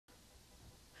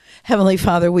Heavenly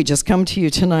Father, we just come to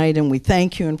you tonight and we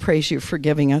thank you and praise you for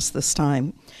giving us this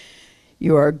time.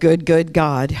 You are a good, good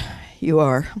God. You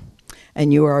are.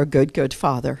 And you are a good, good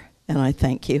Father. And I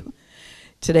thank you.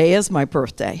 Today is my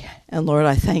birthday. And Lord,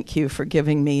 I thank you for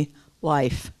giving me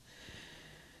life.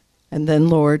 And then,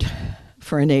 Lord,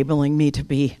 for enabling me to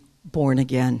be born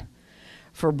again,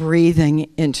 for breathing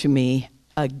into me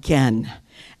again.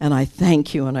 And I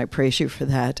thank you and I praise you for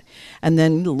that. And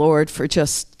then, Lord, for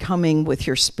just coming with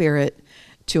your Spirit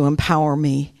to empower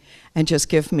me and just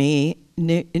give me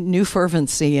new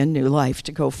fervency and new life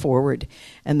to go forward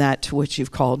and that to which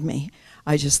you've called me.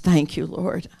 I just thank you,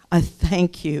 Lord. I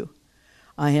thank you.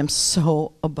 I am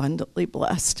so abundantly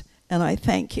blessed, and I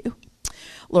thank you.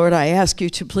 Lord, I ask you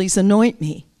to please anoint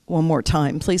me one more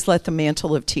time. Please let the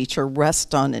mantle of teacher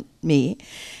rest on me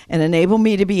and enable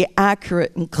me to be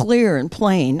accurate and clear and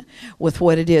plain with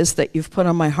what it is that you've put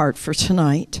on my heart for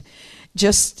tonight.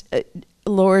 Just,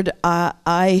 Lord,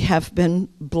 I have been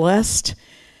blessed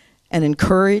and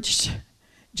encouraged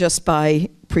just by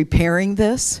preparing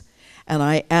this, and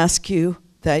I ask you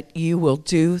that you will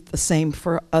do the same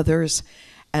for others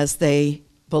as they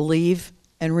believe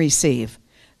and receive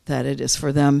that it is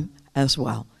for them as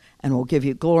well. And we'll give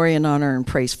you glory and honor and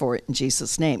praise for it in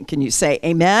Jesus' name. Can you say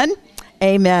amen?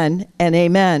 Amen and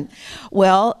amen.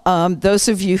 Well, those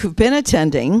of you who've been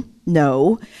attending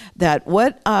know that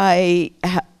what I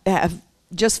have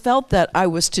just felt that I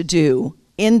was to do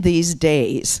in these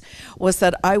days was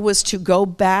that I was to go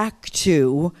back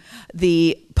to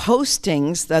the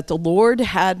postings that the Lord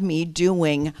had me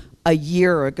doing a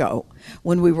year ago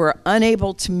when we were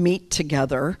unable to meet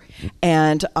together,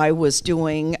 and I was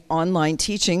doing online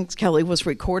teachings. Kelly was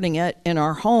recording it in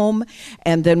our home,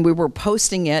 and then we were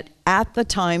posting it at the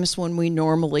times when we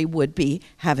normally would be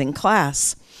having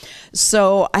class.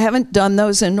 So I haven't done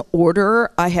those in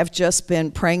order. I have just been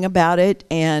praying about it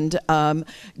and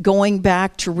going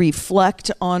back to reflect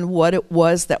on what it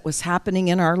was that was happening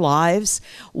in our lives,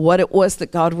 what it was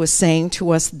that God was saying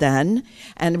to us then,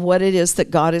 and what it is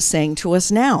that God is saying to us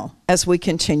now as we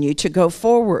continue to go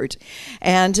forward.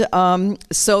 And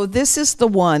so this is the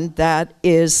one that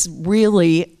is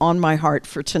really on my heart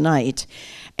for tonight.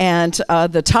 And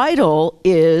the title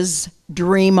is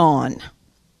Dream On.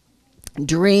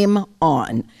 Dream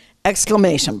on,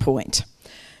 exclamation point.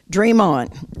 Dream on.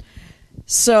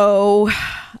 So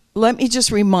let me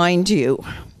just remind you,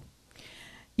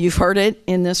 you've heard it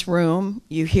in this room,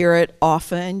 you hear it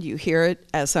often, you hear it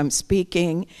as I'm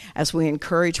speaking, as we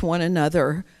encourage one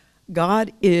another.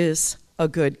 God is a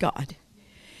good God.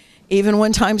 Even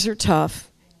when times are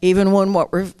tough, even when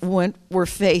what we're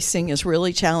facing is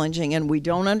really challenging and we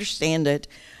don't understand it,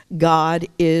 God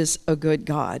is a good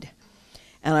God.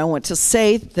 And I want to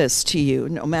say this to you,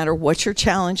 no matter what your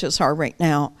challenges are right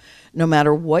now, no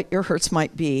matter what your hurts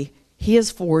might be, He is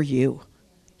for you.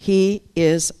 He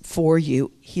is for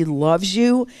you. He loves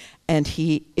you, and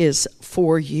He is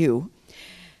for you.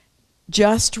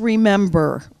 Just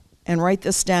remember, and write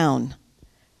this down,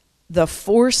 the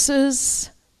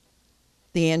forces,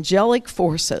 the angelic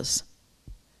forces,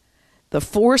 the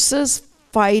forces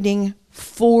fighting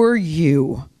for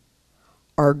you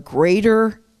are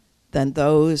greater than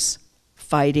those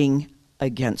fighting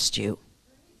against you.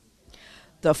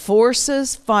 The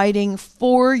forces fighting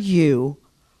for you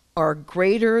are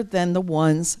greater than the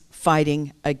ones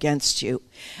fighting against you.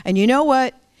 And you know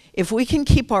what? If we can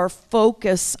keep our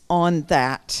focus on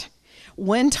that,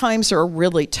 when times are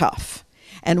really tough,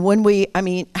 and when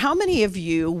how many of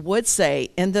you would say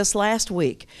in this last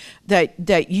week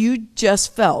that you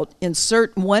just felt in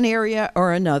certain one area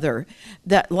or another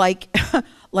that like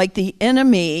the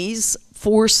enemy's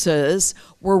forces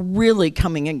were really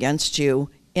coming against you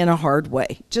in a hard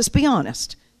way? Just be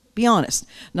honest. Be honest.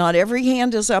 Not every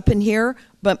hand is up in here,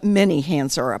 but many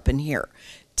hands are up in here.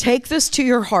 Take this to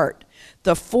your heart.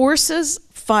 The forces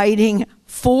fighting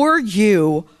for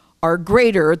you are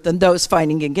greater than those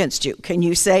fighting against you. Can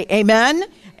you say amen?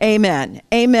 Amen.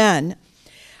 Amen.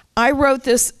 I wrote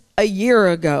this a year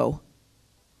ago.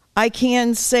 I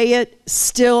can say it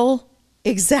still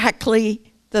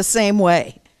exactly the same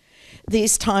way.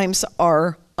 These times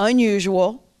are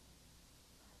unusual.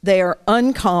 They are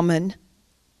uncommon.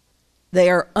 They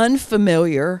are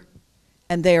unfamiliar.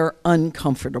 And they are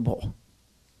uncomfortable.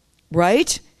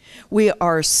 Right? We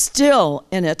are still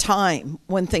in a time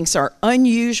when things are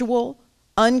unusual,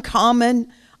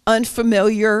 uncommon,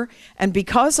 unfamiliar, and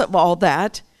because of all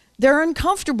that, they're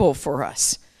uncomfortable for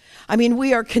us. I mean,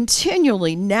 we are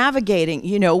continually navigating.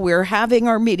 You know, we're having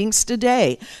our meetings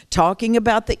today, talking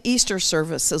about the Easter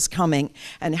services coming,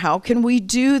 and how can we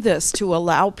do this to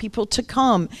allow people to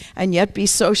come and yet be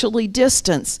socially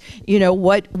distanced? You know,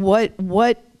 what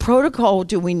protocol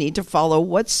do we need to follow?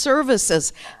 What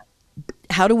services?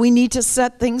 How do we need to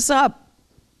set things up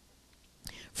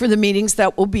for the meetings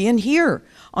that will be in here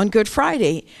on Good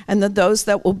Friday, and those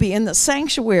that will be in the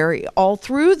sanctuary all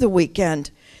through the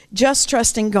weekend, just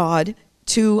trusting God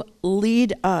to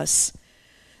lead us.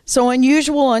 So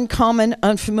unusual, uncommon,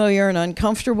 unfamiliar, and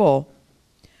uncomfortable.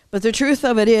 But the truth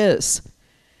of it is,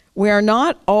 we are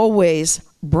not always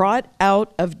brought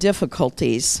out of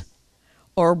difficulties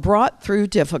or brought through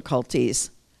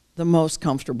difficulties the most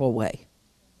comfortable way.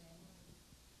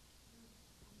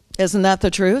 Isn't that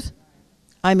the truth?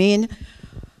 I mean,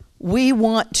 we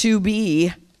want to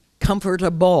be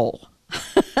comfortable.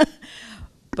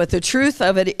 But the truth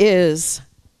of it is,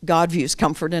 God views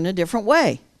comfort in a different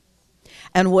way.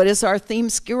 And what is our theme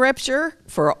scripture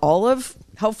for all of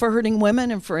Help for Hurting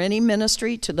Women and for any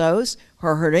ministry to those who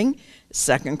are hurting?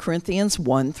 2 Corinthians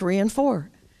 1, 3, and 4.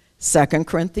 2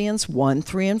 Corinthians 1,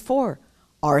 3, and 4.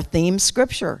 Our theme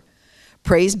scripture.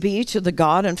 Praise be to the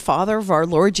God and Father of our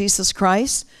Lord Jesus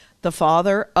Christ, the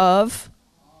Father of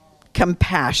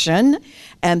compassion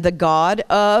and the God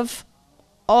of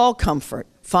all comfort.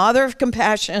 Father of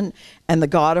compassion and the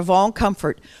God of all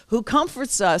comfort, who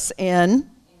comforts us in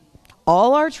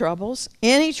all our troubles,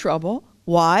 any trouble.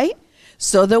 Why?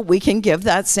 So that we can give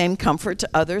that same comfort to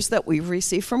others that we've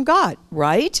received from God,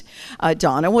 right?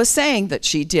 Donna was saying that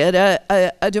she did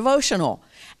a devotional,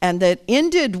 and that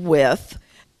ended with,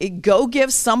 go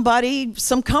give somebody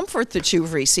some comfort that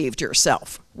you've received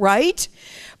yourself, right?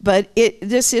 But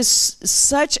this is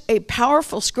such a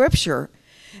powerful scripture,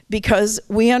 because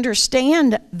we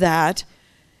understand that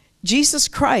Jesus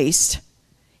Christ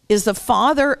is the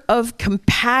Father of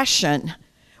compassion,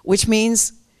 which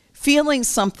means feeling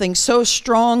something so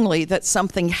strongly that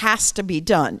something has to be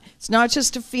done. It's not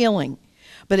just a feeling,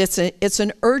 but it's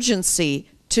an urgency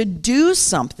to do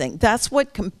something. That's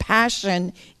what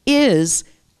compassion is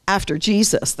after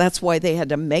Jesus. That's why they had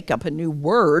to make up a new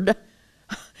word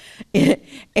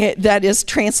that is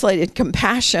translated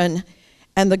compassion.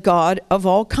 And the God of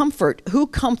all comfort, who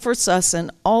comforts us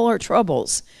in all our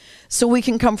troubles, so we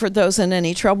can comfort those in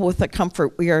any trouble with the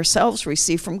comfort we ourselves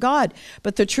receive from God.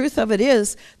 But the truth of it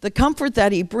is, the comfort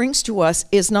that he brings to us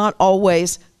is not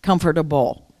always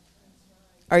comfortable.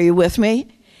 Are you with me?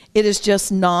 It is just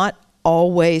not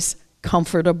always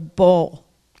comfortable,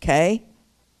 okay?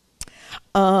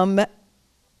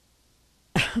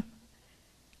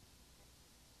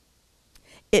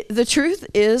 The truth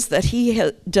is that he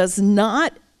does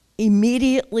not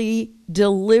immediately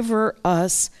deliver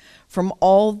us from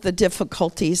all the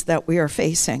difficulties that we are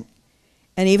facing,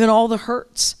 and even all the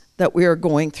hurts that we are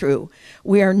going through.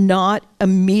 We are not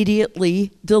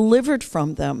immediately delivered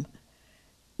from them,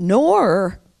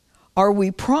 nor are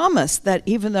we promised that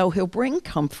even though he'll bring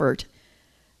comfort,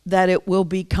 that it will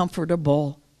be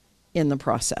comfortable in the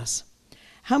process.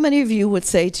 How many of you would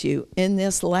say to you, in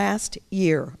this last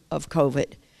year of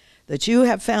COVID, that you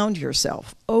have found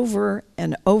yourself over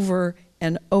and over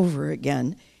and over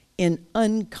again in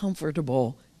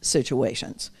uncomfortable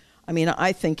situations? I mean,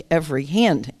 I think every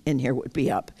hand in here would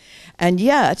be up. And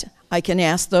yet, I can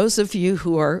ask those of you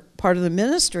who are part of the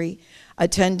ministry,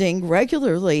 attending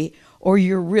regularly, or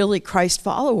you're really Christ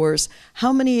followers,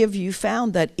 how many of you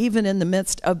found that even in the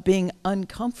midst of being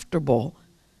uncomfortable,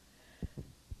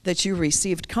 that you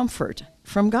received comfort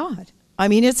from God? I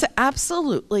mean, it's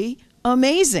absolutely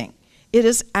amazing. It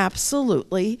is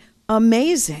absolutely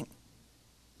amazing.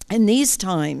 In these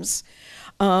times,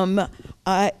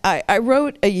 I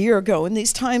wrote a year ago, in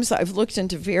these times I've looked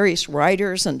into various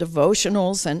writers and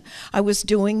devotionals, and I was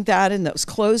doing that in those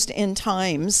closed-in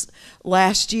times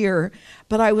last year,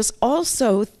 but I was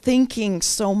also thinking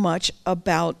so much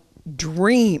about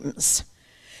dreams,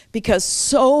 because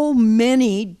so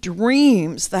many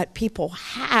dreams that people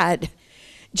had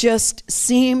just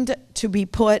seemed to be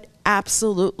put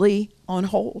absolutely on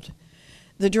hold.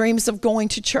 The dreams of going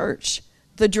to church,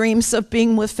 the dreams of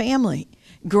being with family,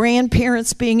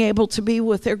 grandparents being able to be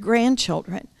with their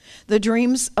grandchildren, the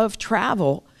dreams of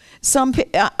travel.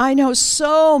 I know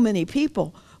so many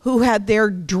people who had their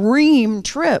dream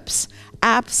trips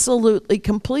absolutely,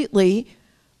 completely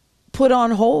put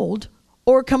on hold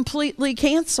or completely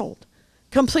canceled.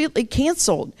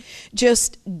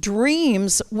 Just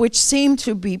dreams which seem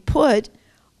to be put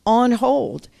on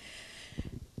hold.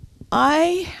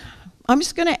 I'm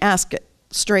just going to ask it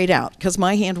straight out, because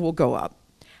my hand will go up.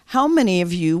 How many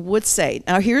of you would say,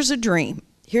 now here's a dream.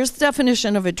 Here's the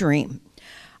definition of a dream: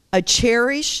 a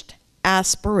cherished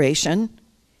aspiration,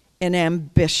 an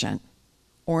ambition,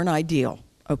 or an ideal.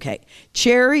 Okay,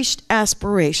 cherished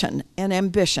aspiration and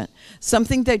ambition,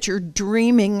 something that you're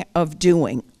dreaming of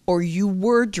doing or you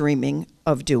were dreaming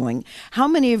of doing. How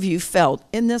many of you felt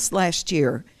in this last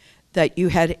year that you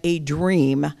had a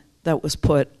dream that was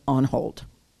put on hold?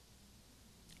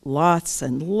 Lots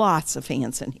and lots of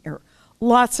hands in here,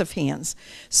 lots of hands.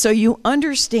 So you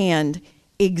understand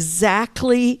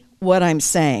exactly what I'm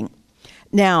saying.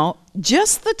 Now,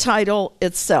 just the title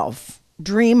itself,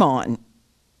 Dream On.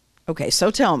 Okay,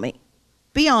 so tell me,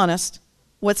 be honest,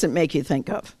 what's it make you think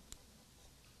of?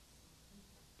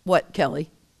 What,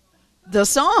 Kelly? The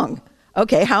song.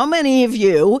 Okay, how many of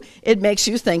you, it makes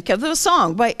you think of the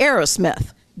song by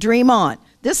Aerosmith, Dream On?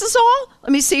 This is all?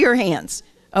 Let me see your hands.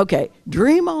 Okay,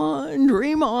 dream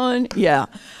on, yeah.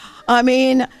 I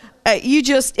mean, you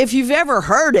just, if you've ever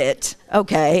heard it,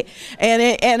 okay,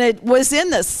 and it was in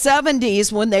the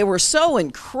 70s when they were so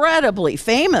incredibly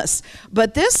famous,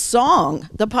 but this song,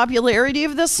 the popularity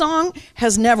of this song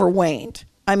has never waned.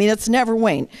 I mean, it's never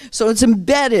waned. So it's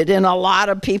embedded in a lot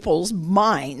of people's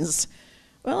minds.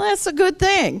 Well, that's a good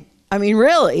thing. I mean,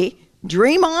 really,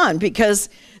 dream on, because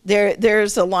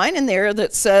there's a line in there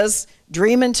that says,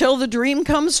 dream until the dream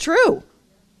comes true.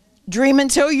 Dream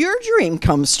until your dream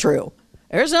comes true.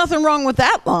 There's nothing wrong with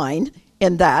that line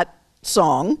in that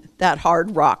song, that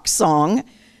hard rock song.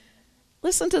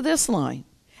 Listen to this line.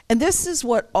 And this is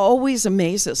what always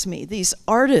amazes me. These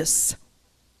artists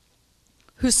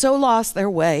who so lost their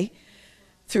way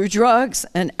through drugs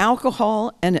and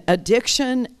alcohol and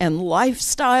addiction and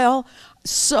lifestyle,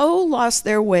 so lost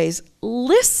their ways.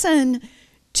 Listen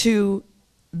to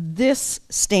this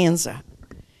stanza.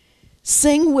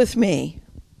 Sing with me.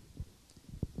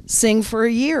 Sing for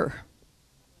a year.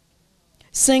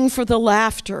 Sing for the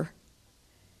laughter,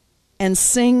 and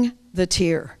sing the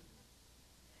tear.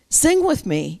 Sing with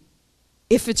me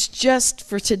if it's just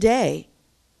for today.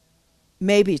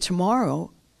 Maybe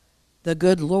tomorrow the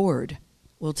good Lord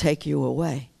will take you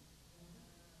away.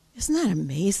 Isn't that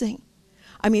amazing?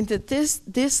 I mean, that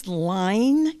this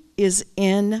line is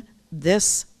in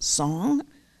this song.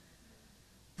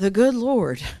 The good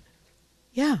Lord.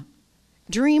 Yeah.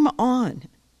 Dream on.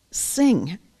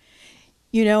 Sing.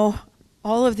 You know,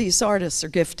 all of these artists are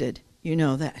gifted. You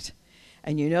know that.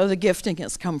 And you know the gifting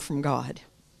has come from God.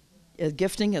 The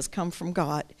gifting has come from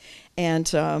God. And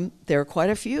there are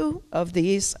quite a few of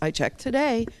these, I checked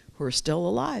today, who are still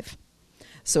alive.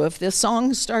 So if this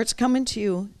song starts coming to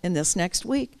you in this next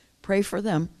week, pray for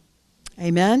them.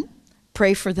 Amen?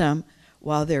 Pray for them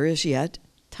while there is yet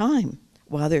time.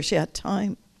 While there's yet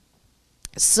time.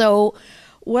 So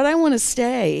what I want to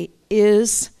say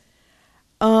is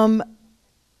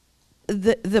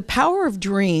the power of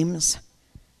dreams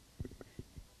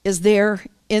is there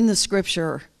in the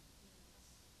scripture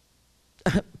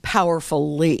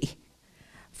powerfully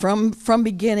from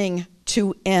beginning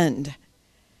to end.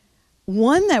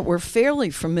 One that we're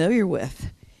fairly familiar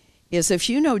with is, if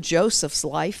you know Joseph's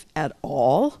life at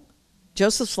all,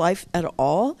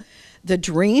 the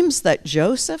dreams that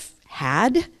Joseph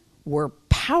had were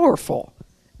powerful.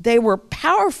 They were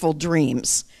powerful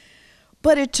dreams.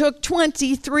 But it took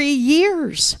 23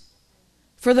 years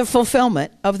for the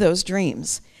fulfillment of those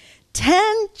dreams.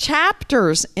 10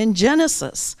 chapters in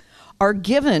Genesis are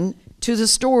given to the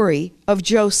story of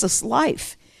Joseph's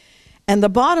life. And the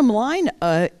bottom line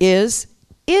is,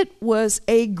 it was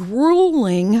a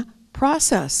grueling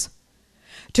process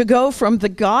to go from the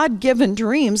God-given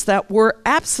dreams that were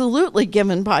absolutely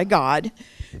given by God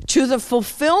to the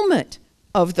fulfillment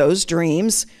of those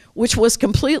dreams, which was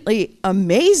completely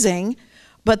amazing.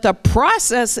 But the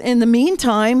process in the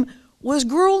meantime was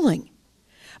grueling.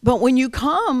 But when you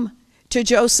come to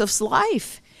Joseph's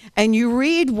life and you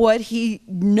read what he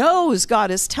knows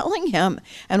God is telling him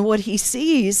and what he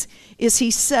sees, is he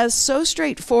says so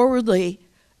straightforwardly,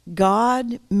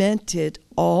 God meant it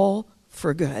all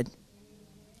for good.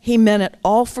 He meant it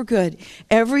all for good.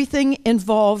 Everything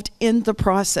involved in the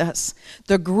process,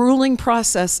 the grueling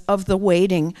process of the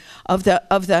waiting, of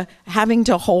the having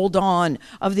to hold on,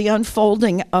 of the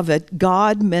unfolding of it,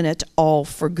 God meant it all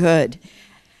for good.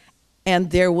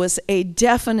 And there was a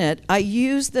definite, I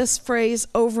use this phrase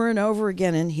over and over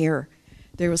again in here,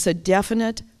 there was a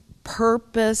definite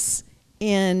purpose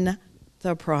in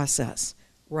the process.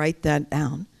 Write that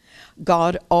down.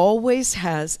 God always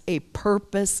has a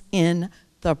purpose in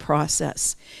the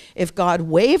process. If God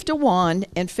waved a wand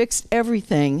and fixed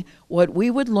everything, what we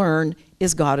would learn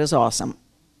is God is awesome.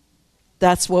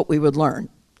 That's what we would learn.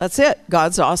 That's it.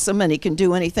 God's awesome and he can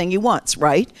do anything he wants,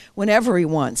 right? Whenever he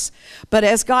wants. But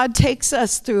as God takes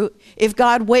us through, if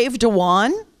God waved a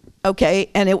wand,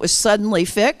 okay, and it was suddenly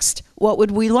fixed, what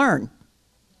would we learn?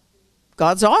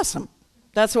 God's awesome.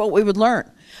 That's what we would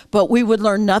learn. But we would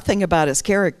learn nothing about his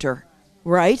character,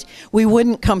 right? We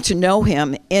wouldn't come to know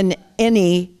him in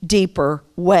any deeper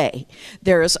way.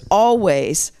 There is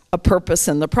always a purpose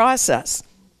in the process.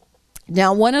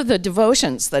 Now, one of the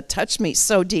devotions that touched me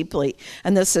so deeply,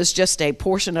 and this is just a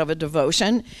portion of a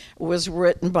devotion, was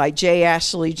written by J.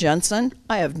 Ashley Jensen.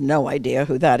 I have no idea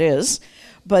who that is,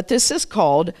 but this is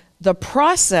called The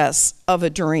Process of a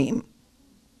Dream.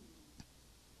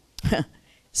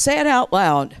 Say it out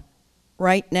loud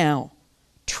right now.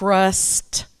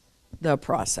 Trust the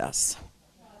process.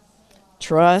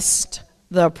 Trust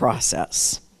the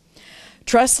process.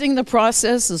 Trusting the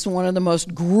process is one of the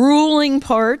most grueling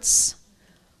parts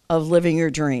of living your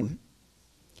dream.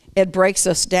 It breaks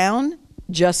us down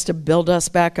just to build us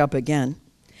back up again.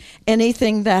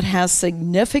 Anything that has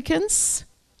significance,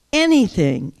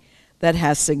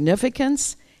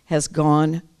 has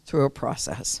gone through a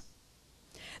process.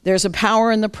 There's a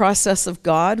power in the process of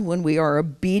God when we are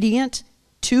obedient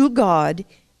to God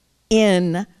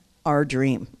in our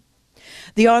dream.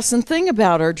 The awesome thing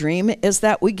about our dream is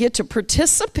that we get to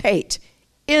participate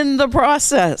in the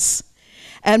process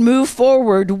and move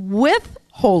forward with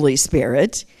Holy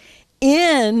Spirit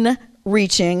in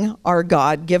reaching our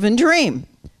God-given dream.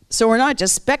 So we're not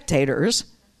just spectators,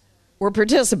 we're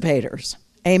participators.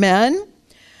 Amen?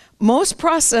 Most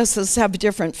processes have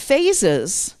different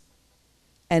phases,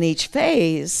 and each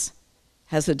phase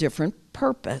has a different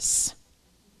purpose.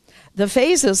 The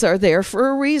phases are there for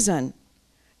a reason.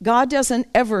 God doesn't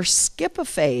ever skip a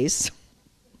phase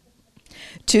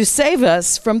to save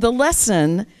us from the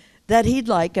lesson that he'd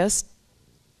like us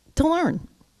to learn.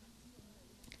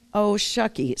 Oh,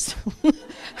 shuckies.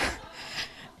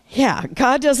 Yeah,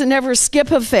 God doesn't ever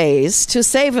skip a phase to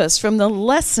save us from the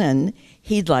lesson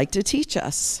he'd like to teach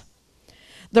us.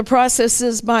 The process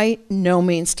is by no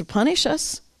means to punish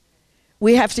us.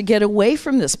 We have to get away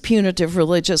from this punitive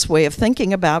religious way of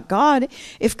thinking about God.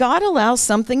 If God allows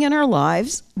something in our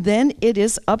lives, then it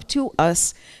is up to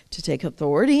us to take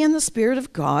authority in the Spirit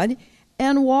of God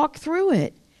and walk through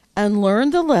it and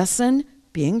learn the lesson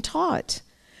being taught.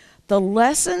 The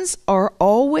lessons are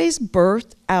always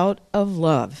birthed out of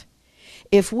love.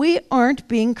 If we aren't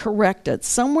being corrected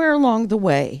somewhere along the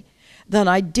way, then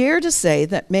I dare to say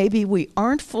that maybe we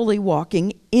aren't fully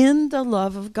walking in the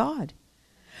love of God.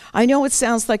 I know it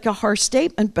sounds like a harsh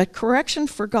statement, but correction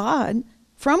from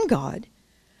God,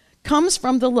 comes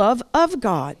from the love of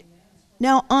God.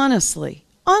 Now, honestly,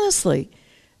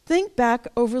 think back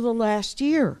over the last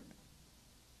year.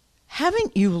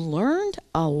 Haven't you learned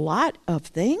a lot of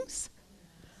things?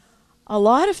 A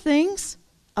lot of things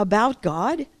about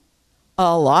God?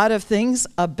 A lot of things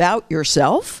about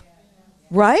yourself?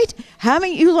 Right?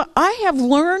 Haven't you?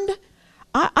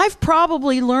 I've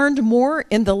probably learned more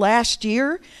in the last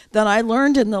year than I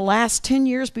learned in the last 10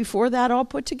 years before that all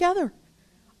put together.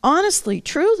 Honestly,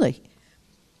 truly.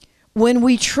 When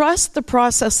we trust the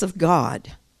process of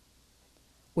God,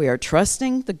 we are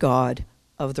trusting the God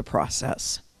of the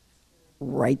process.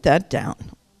 Write that down.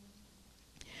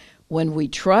 When we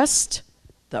trust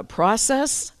the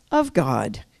process of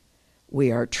God,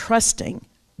 we are trusting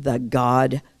the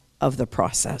God of the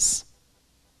process.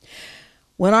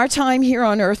 When our time here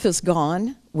on earth is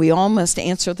gone, we all must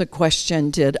answer the question,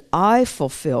 did I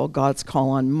fulfill God's call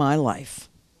on my life?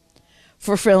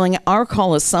 Fulfilling our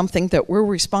call is something that we're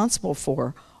responsible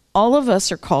for. All of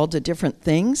us are called to different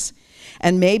things,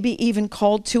 and maybe even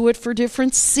called to it for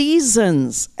different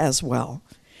seasons as well.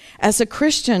 As a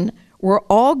Christian, we're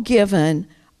all given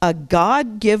a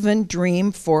God-given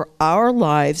dream for our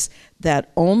lives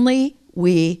that only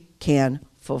we can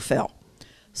fulfill.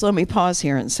 So let me pause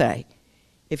here and say,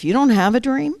 if you don't have a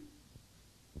dream,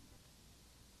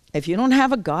 if you don't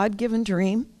have a God-given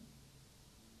dream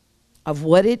of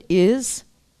what it is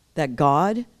that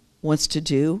God wants to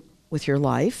do with your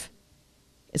life,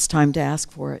 it's time to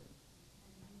ask for it.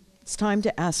 It's time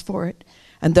to ask for it.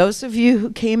 And those of you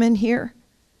who came in here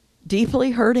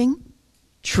deeply hurting,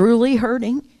 truly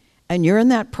hurting, and you're in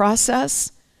that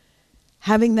process,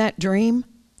 having that dream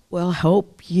will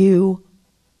help you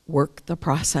work the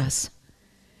process.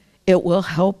 It will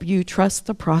help you trust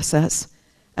the process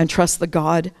and trust the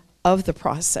God of the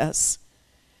process.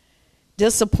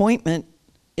 Disappointment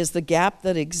is the gap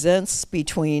that exists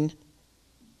between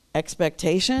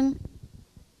expectation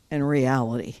and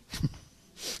reality.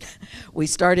 We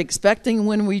start expecting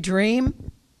when we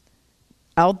dream,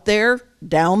 out there,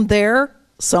 down there,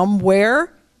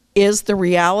 somewhere, is the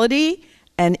reality,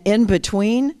 and in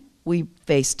between, we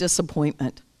face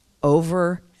disappointment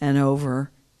over and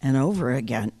over and over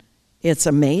again. It's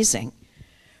amazing.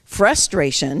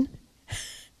 Frustration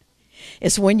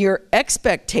is when your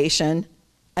expectation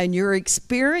and your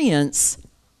experience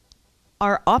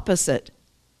are opposite.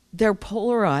 They're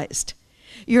polarized.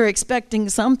 You're expecting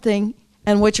something,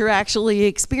 and what you're actually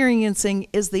experiencing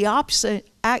is the opposite,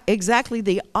 exactly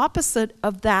the opposite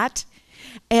of that,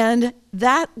 and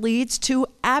that leads to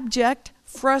abject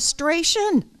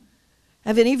frustration.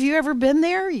 Have any of you ever been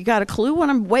there? You got a clue when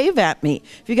I'm wave at me.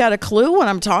 If you got a clue what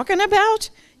I'm talking about?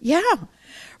 Yeah.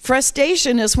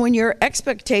 Frustration is when your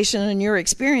expectation and your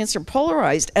experience are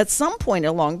polarized. At some point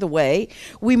along the way,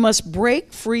 we must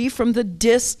break free from the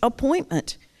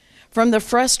disappointment, from the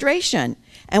frustration,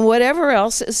 and whatever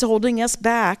else is holding us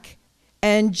back,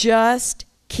 and just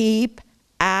keep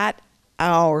at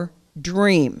our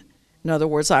dream. In other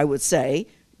words, I would say,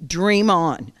 dream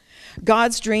on.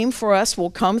 God's dream for us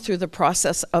will come through the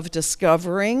process of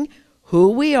discovering who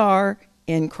we are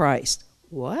in Christ.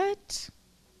 What?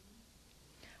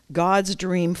 God's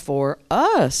dream for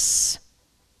us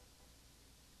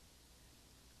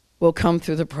will come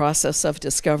through the process of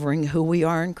discovering who we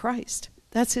are in Christ.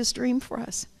 That's his dream for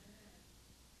us.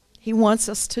 He wants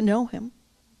us to know him.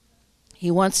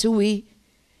 He wants us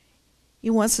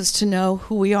to know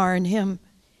who we are in him.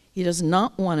 He does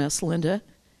not want us, Linda,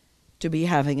 to be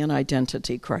having an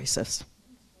identity crisis.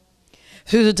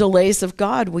 Through the delays of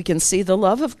God, we can see the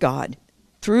love of God.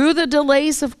 Through the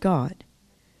delays of God,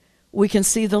 we can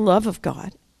see the love of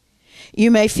God. You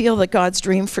may feel that God's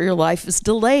dream for your life is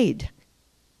delayed,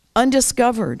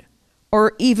 undiscovered,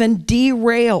 or even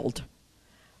derailed.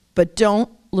 But don't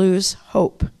lose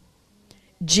hope.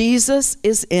 Jesus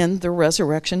is in the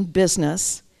resurrection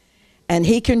business, and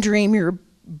he can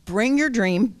bring your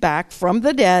dream back from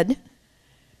the dead.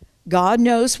 God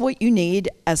knows what you need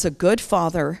as a good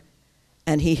father,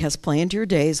 and he has planned your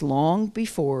days long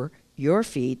before your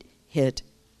feet hit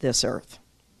this earth.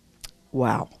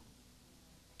 Wow.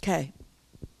 Okay.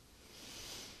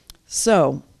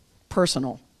 So,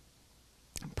 personal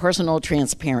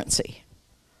transparency.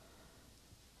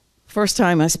 First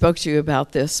time I spoke to you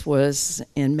about this was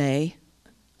in May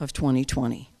of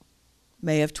 2020.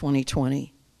 May of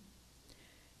 2020.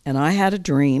 And I had a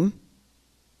dream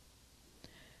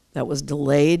that was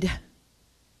delayed,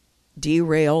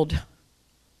 derailed,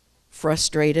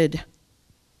 frustrated,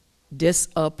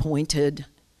 disappointed,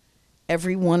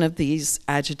 every one of these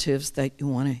adjectives that you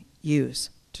want to use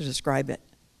to describe it.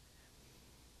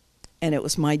 And it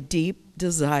was my deep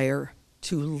desire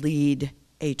to lead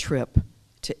a trip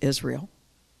to Israel.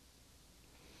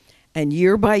 And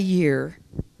year by year,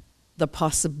 the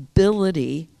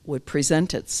possibility would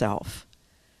present itself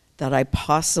that I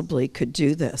possibly could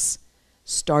do this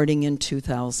starting in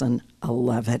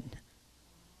 2011.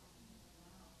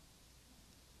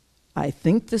 I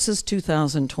think this is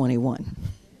 2021.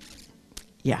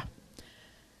 Yeah.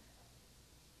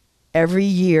 Every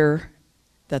year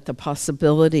that the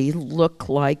possibility looked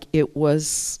like it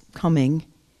was coming,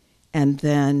 and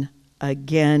then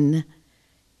again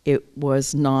it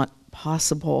was not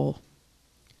possible,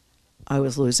 I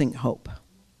was losing hope.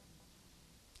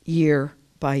 Year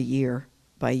by year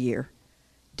by year.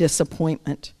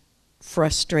 Disappointment,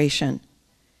 frustration,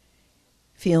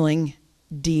 feeling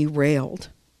derailed.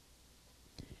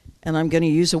 And I'm going to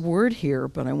use a word here,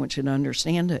 but I want you to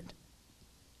understand it.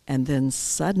 And then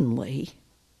suddenly,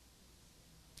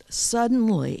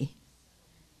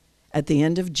 at the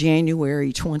end of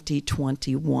January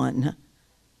 2021,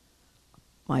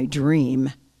 my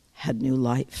dream had new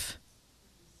life.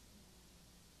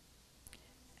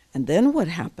 And then what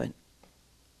happened?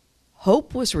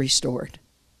 Hope was restored.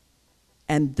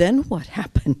 And then what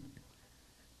happened?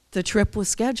 The trip was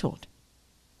scheduled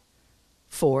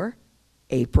for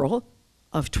April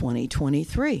of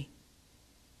 2023.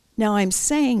 Now I'm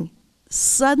saying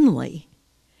suddenly,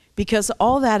 because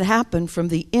all that happened from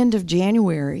the end of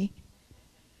January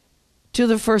to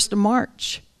the 1st of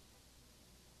March.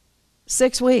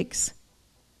 6 weeks.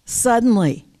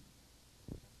 Suddenly.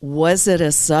 Was it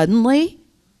a suddenly?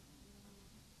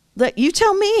 You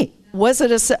tell me. Was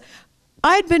it a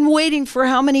I'd been waiting for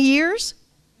how many years?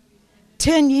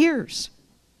 10 years.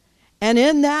 And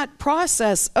in that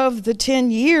process of the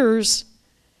 10 years,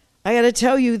 I got to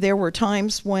tell you, there were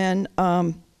times when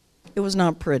it was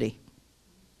not pretty.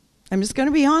 I'm just going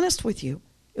to be honest with you.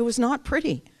 It was not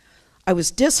pretty. I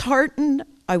was disheartened.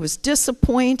 I was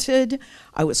disappointed.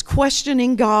 I was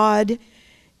questioning God.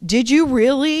 Did you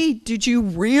really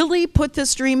put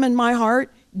this dream in my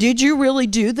heart? Did you really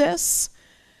do this?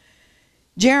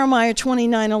 Jeremiah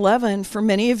 29:11, for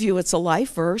many of you, it's a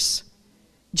life verse.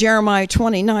 Jeremiah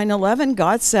 29:11,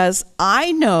 God says,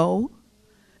 I know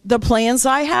the plans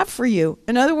I have for you.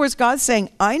 In other words, God's saying,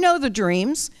 I know the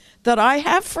dreams that I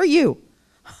have for you.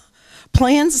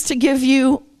 Plans to give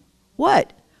you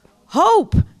what?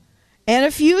 Hope and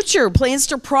a future. Plans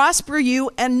to prosper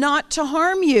you and not to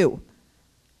harm you.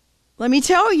 Let me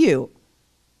tell you,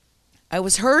 I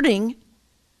was hurting,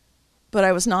 but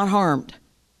I was not harmed.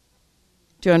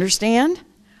 Do you understand?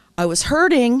 I was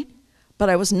hurting, but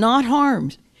I was not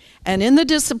harmed. And in the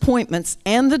disappointments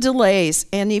and the delays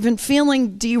and even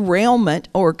feeling derailment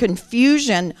or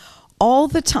confusion all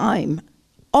the time,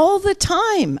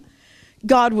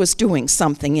 God was doing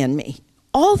something in me.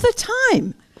 All the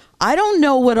time. I don't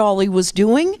know what all he was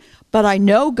doing, but I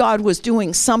know God was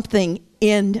doing something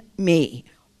in me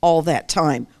all that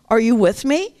time. Are you with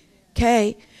me?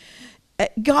 Okay.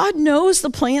 God knows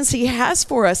the plans he has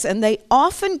for us, and they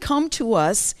often come to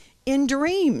us in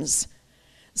dreams.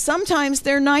 Sometimes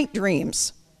they're night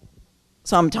dreams.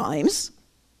 Sometimes.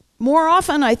 More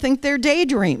often, I think they're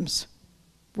daydreams.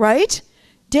 Right?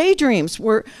 Daydreams.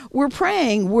 We're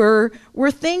praying, we're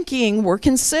thinking, we're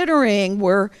considering,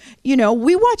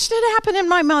 we watched it happen in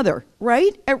my mother,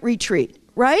 right? At retreat,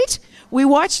 right? We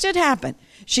watched it happen.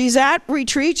 She's at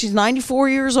retreat. She's 94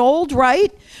 years old,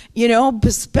 right?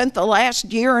 Spent the last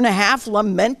year and a half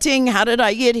lamenting, how did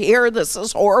I get here? This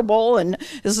is horrible, and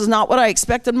this is not what I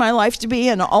expected my life to be.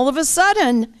 And all of a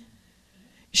sudden,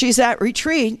 she's at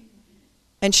retreat,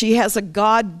 and she has a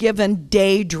God-given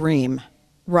daydream,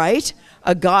 right?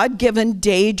 A God-given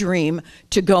daydream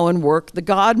to go and work the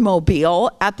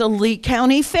God-mobile at the Lee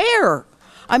County Fair.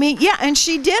 And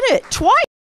she did it twice.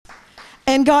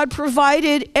 And God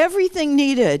provided everything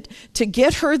needed to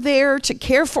get her there, to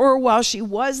care for her while she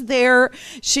was there.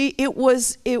 It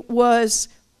was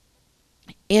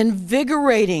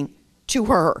invigorating to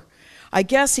her. I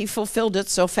guess he fulfilled it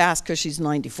so fast because she's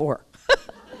 94.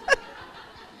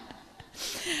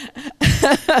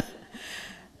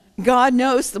 God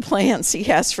knows the plans he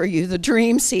has for you, the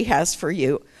dreams he has for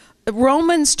you.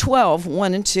 Romans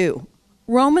 12:1 and 2.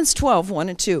 Romans 12:1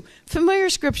 and 2. Familiar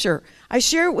scripture. I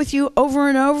share it with you over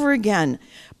and over again.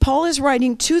 Paul is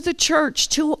writing to the church,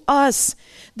 to us.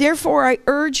 Therefore, I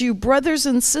urge you, brothers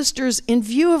and sisters, in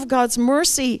view of God's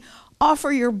mercy,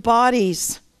 offer your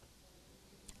bodies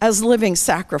as living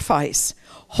sacrifice,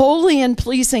 holy and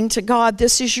pleasing to God.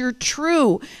 This is your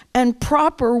true and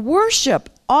proper worship.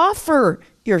 Offer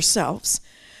yourselves.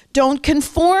 Don't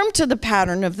conform to the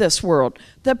pattern of this world.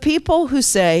 The people who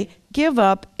say, give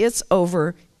up, it's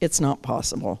over, it's not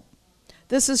possible.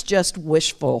 This is just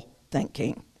wishful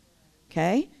thinking,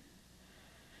 okay?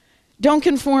 Don't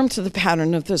conform to the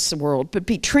pattern of this world, but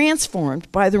be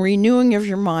transformed by the renewing of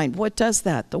your mind. What does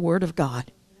that? The Word of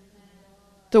God.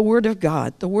 The Word of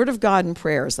God. The Word of God in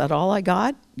prayer. Is that all I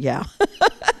got? Yeah.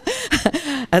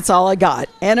 That's all I got.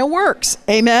 And it works.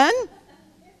 Amen?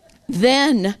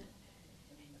 Then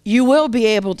you will be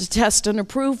able to test and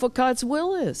approve what God's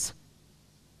will is.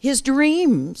 His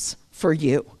dreams for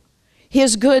you.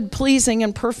 His good, pleasing,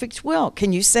 and perfect will.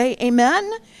 Can you say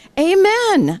amen?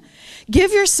 Amen.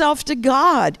 Give yourself to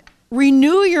God.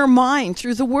 Renew your mind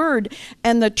through the Word,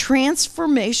 and the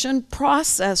transformation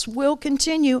process will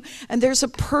continue, and there's a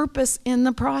purpose in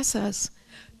the process.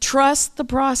 Trust the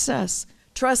process.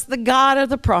 Trust the God of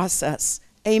the process.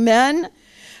 Amen?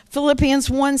 Philippians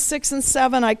 1:6 and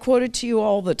 7, I quote it to you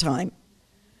all the time.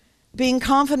 Being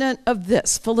confident of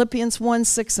this, Philippians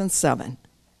 1:6 and 7.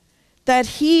 That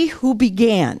he who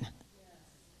began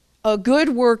a good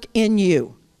work in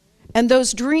you, and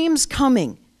those dreams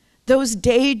coming, those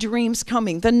daydreams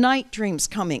coming, the night dreams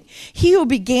coming, he who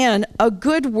began a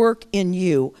good work in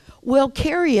you will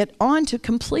carry it on to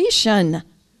completion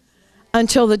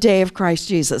until the day of Christ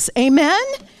Jesus. Amen?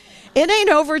 It ain't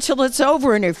over till it's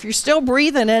over, and if you're still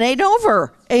breathing, it ain't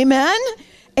over. Amen?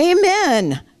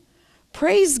 Amen.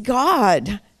 Praise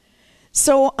God.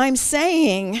 So I'm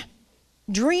saying,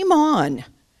 dream on.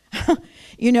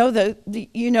 You know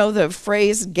the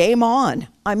phrase game on.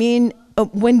 I mean,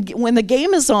 when the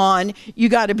game is on, you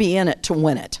got to be in it to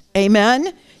win it.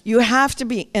 Amen? You have to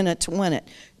be in it to win it.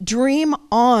 Dream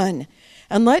on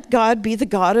and let God be the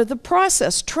God of the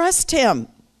process. Trust him.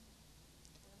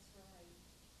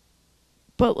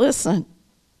 But listen,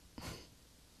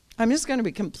 I'm just going to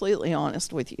be completely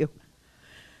honest with you.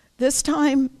 This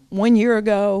time, 1 year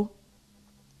ago,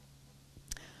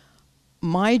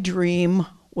 my dream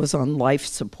was on life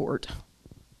support,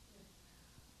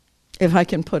 if I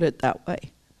can put it that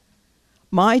way.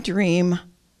 My dream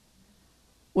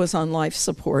was on life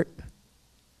support.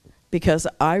 because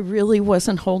I really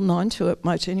wasn't holding on to it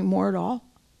much anymore at all.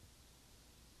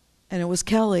 And it was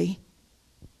Kelly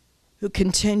who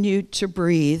continued to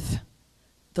breathe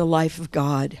the life of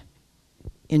God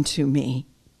into me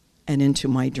and into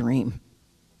my dream.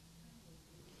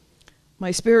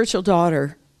 My spiritual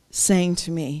daughter saying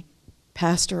to me,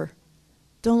 Pastor,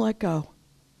 don't let go.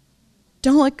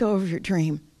 Don't let go of your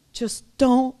dream. Just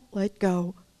don't let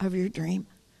go of your dream.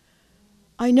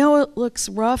 I know it looks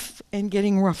rough and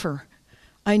getting rougher.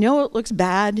 I know it looks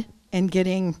bad and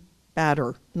getting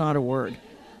badder, not a word,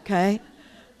 okay?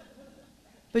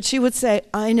 But she would say,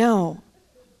 I know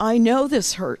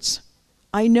this hurts.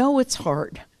 I know it's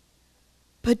hard,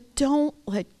 but don't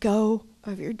let go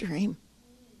of your dream.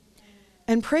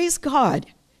 And praise God,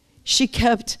 she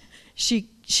kept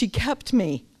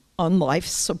me on life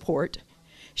support.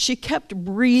 She kept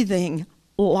breathing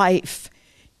life,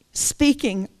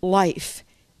 speaking life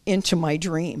into my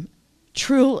dream.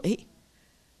 Truly.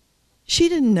 She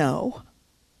didn't know.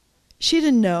 She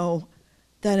didn't know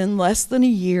that in less than a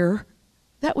year,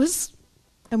 it was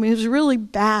really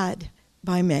bad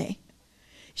by May.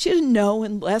 She didn't know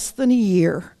in less than a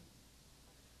year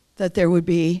that there would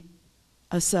be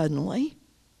a suddenly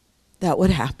that would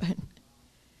happen.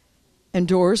 And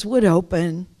doors would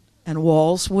open and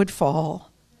walls would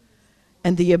fall.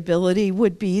 And the ability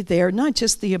would be there, not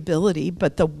just the ability,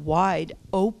 but the wide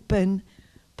open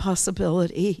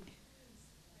possibility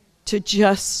to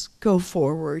just go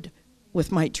forward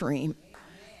with my dream.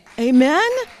 Amen?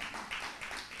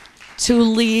 To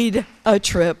lead a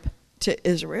trip to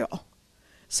Israel.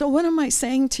 So what am I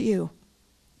saying to you?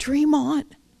 Dream on.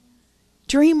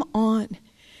 Dream on.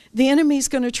 The enemy's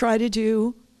going to try to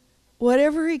do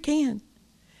whatever he can.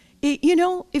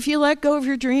 If you let go of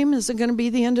your dream, is it going to be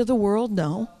the end of the world?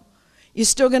 No. You're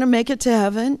still going to make it to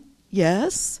heaven?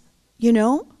 Yes.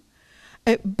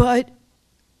 But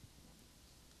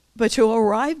to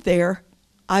arrive there,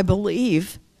 I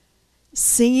believe,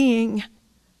 seeing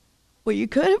what you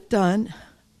could have done,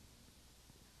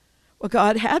 what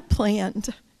God had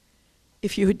planned,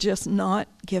 if you had just not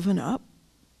given up.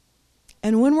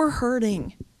 And when we're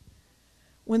hurting,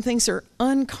 when things are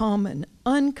uncommon,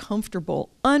 uncomfortable,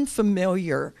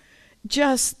 unfamiliar,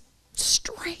 just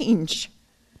strange,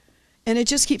 and it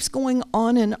just keeps going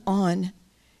on and on,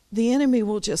 the enemy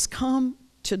will just come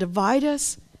to divide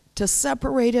us, to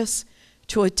separate us,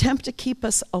 to attempt to keep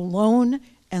us alone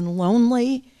and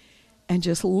lonely, and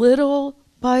just little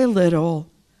by little,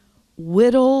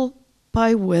 whittle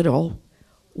by whittle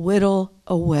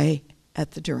away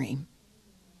at the dream.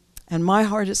 And my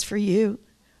heart is for you.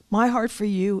 My heart for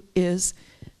you is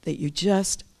that you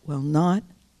just will not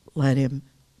let him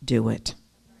do it.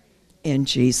 In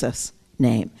Jesus'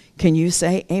 name. Can you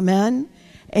say amen?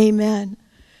 Amen.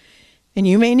 And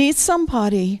you may need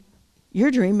somebody.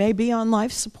 Your dream may be on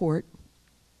life support.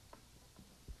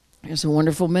 There's a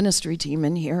wonderful ministry team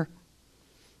in here.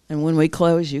 And when we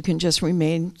close, you can just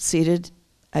remain seated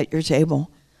at your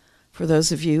table. For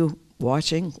those of you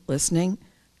watching, listening,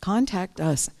 contact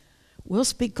us. We'll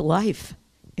speak life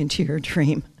into your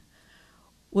dream.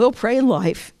 We'll pray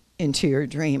life into your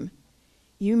dream.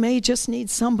 You may just need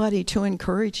somebody to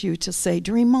encourage you to say,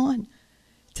 dream on.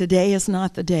 Today is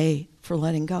not the day for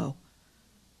letting go.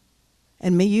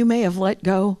 And you may have let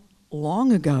go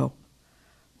long ago,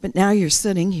 but now you're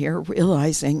sitting here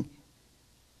realizing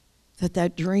that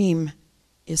that dream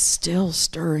is still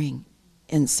stirring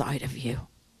inside of you.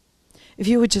 If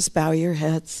you would just bow your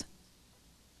heads.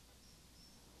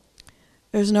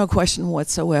 There's no question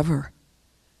whatsoever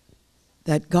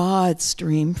that God's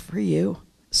dream for you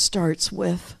starts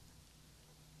with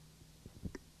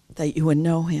that you would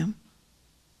know him,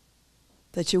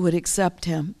 that you would accept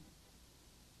him,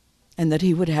 and that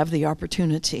he would have the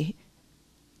opportunity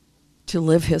to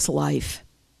live his life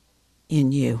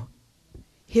in you.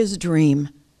 His dream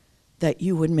that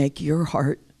you would make your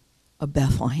heart a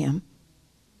Bethlehem,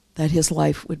 that his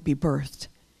life would be birthed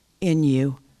in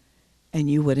you, and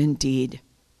you would indeed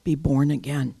be born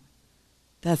again.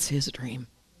 That's his dream.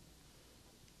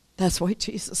 That's why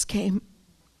Jesus came.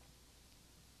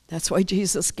 That's why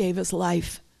Jesus gave his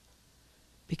life,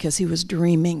 because he was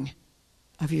dreaming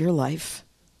of your life.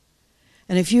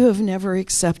 And if you have never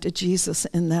accepted Jesus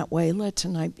in that way, let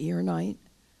tonight be your night.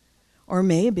 Or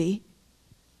maybe,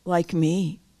 like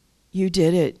me, you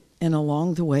did it and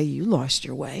along the way you lost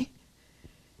your way.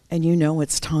 And you know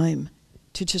it's time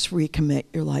to just recommit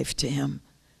your life to him.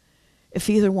 If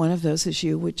either one of those is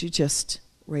you, would you just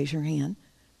raise your hand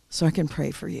so I can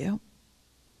pray for you?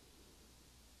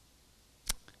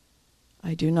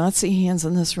 I do not see hands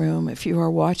in this room. If you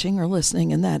are watching or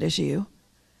listening and that is you,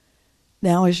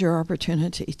 Now is your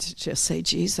opportunity to just say,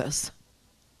 Jesus,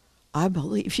 I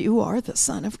believe you are the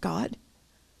Son of God.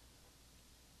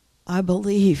 I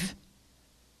believe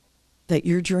that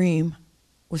your dream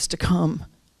was to come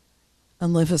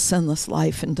and live a sinless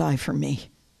life and die for me.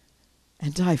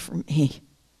 And die for me.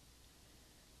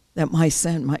 That my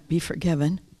sin might be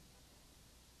forgiven.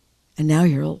 And now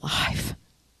you're alive.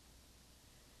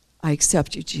 I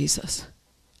accept you, Jesus,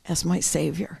 as my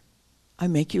Savior. I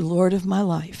make you Lord of my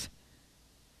life.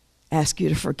 Ask you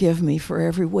to forgive me for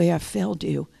every way I failed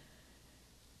you.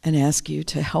 And ask you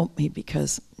to help me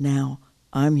because now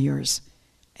I'm yours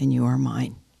and you are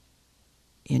mine.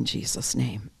 In Jesus'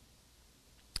 name.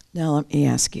 Now let me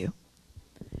ask you,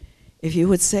 if you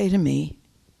would say to me,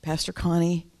 Pastor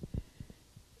Connie,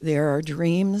 there are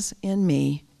dreams in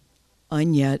me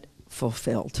unyet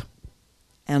fulfilled,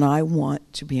 and I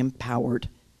want to be empowered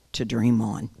to dream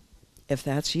on. If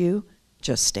that's you,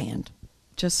 just stand.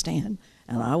 Just stand.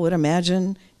 And I would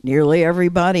imagine nearly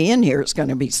everybody in here is going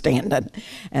to be standing.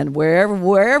 And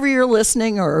wherever you're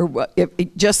listening, or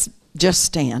just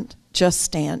stand. Just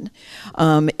stand.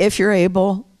 If you're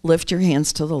able, lift your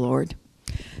hands to the Lord.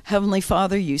 Heavenly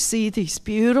Father, you see these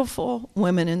beautiful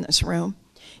women in this room.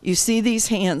 You see these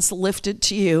hands lifted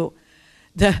to you.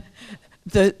 The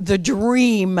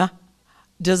dream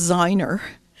designer,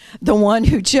 the one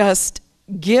who just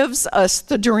gives us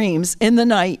the dreams in the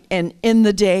night and in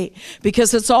the day,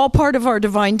 because it's all part of our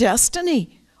divine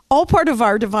destiny. All part of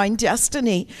our divine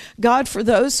destiny. God, for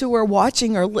those who are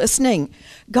watching or listening,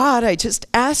 God, I just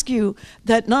ask you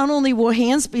that not only will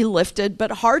hands be lifted,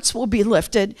 but hearts will be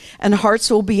lifted and hearts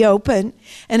will be open.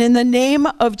 And in the name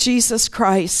of Jesus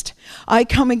Christ, I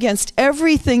come against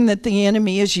everything that the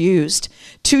enemy has used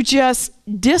to just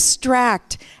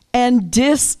distract and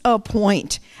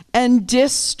disappoint and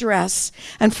distress.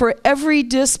 And for every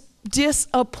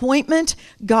disappointment,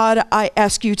 God, I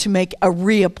ask you to make a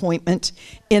reappointment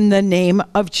in the name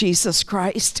of Jesus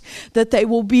Christ, that they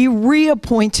will be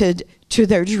reappointed to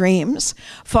their dreams.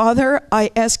 Father,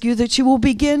 I ask you that you will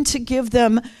begin to give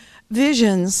them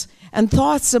visions and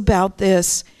thoughts about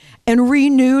this, and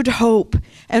renewed hope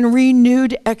and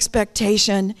renewed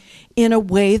expectation in a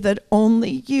way that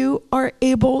only you are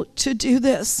able to do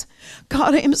this.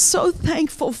 God, I am so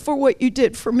thankful for what you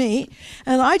did for me.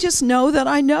 And I just know that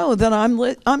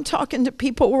I'm talking to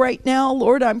people right now.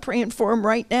 Lord, I'm praying for them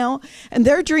right now. And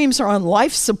their dreams are on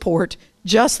life support,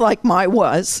 just like mine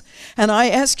was. And I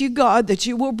ask you, God, that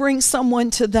you will bring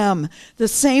someone to them the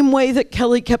same way that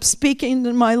Kelly kept speaking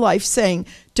in my life, saying,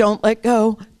 don't let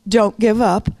go, don't give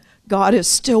up. God is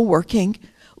still working.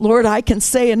 Lord, I can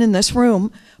say it in this room,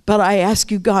 but I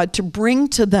ask you, God, to bring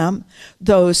to them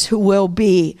those who will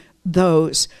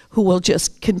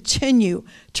just continue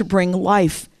to bring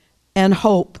life and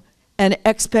hope and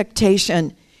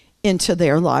expectation into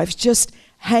their lives, just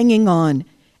hanging on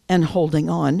and holding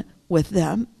on with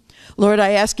them. Lord,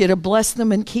 I ask you to bless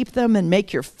them and keep them and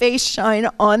make your face shine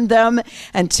on them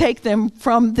and take them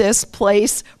from this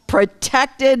place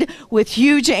protected with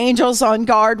huge angels on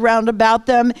guard round about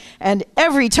them. And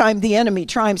every time the enemy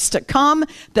tries to come,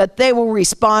 that they will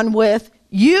respond with,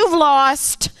 you've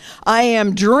lost. I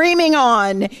am dreaming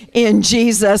on in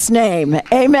Jesus' name.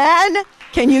 Amen.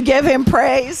 Can you give him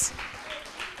praise?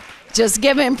 Just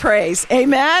give him praise.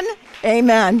 Amen.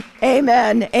 Amen.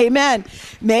 Amen. Amen.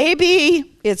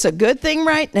 Maybe it's a good thing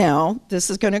right now. This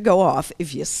is going to go off.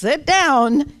 If you sit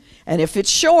down, and if it's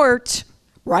short,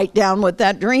 write down what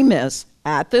that dream is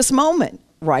at this moment.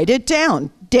 Write it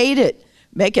down. Date it.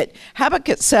 Make it.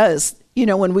 Habakkuk says,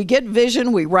 when we get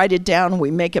vision, we write it down,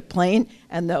 we make it plain,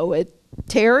 and though it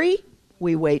tarry,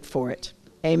 we wait for it.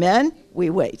 Amen? We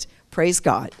wait. Praise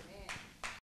God.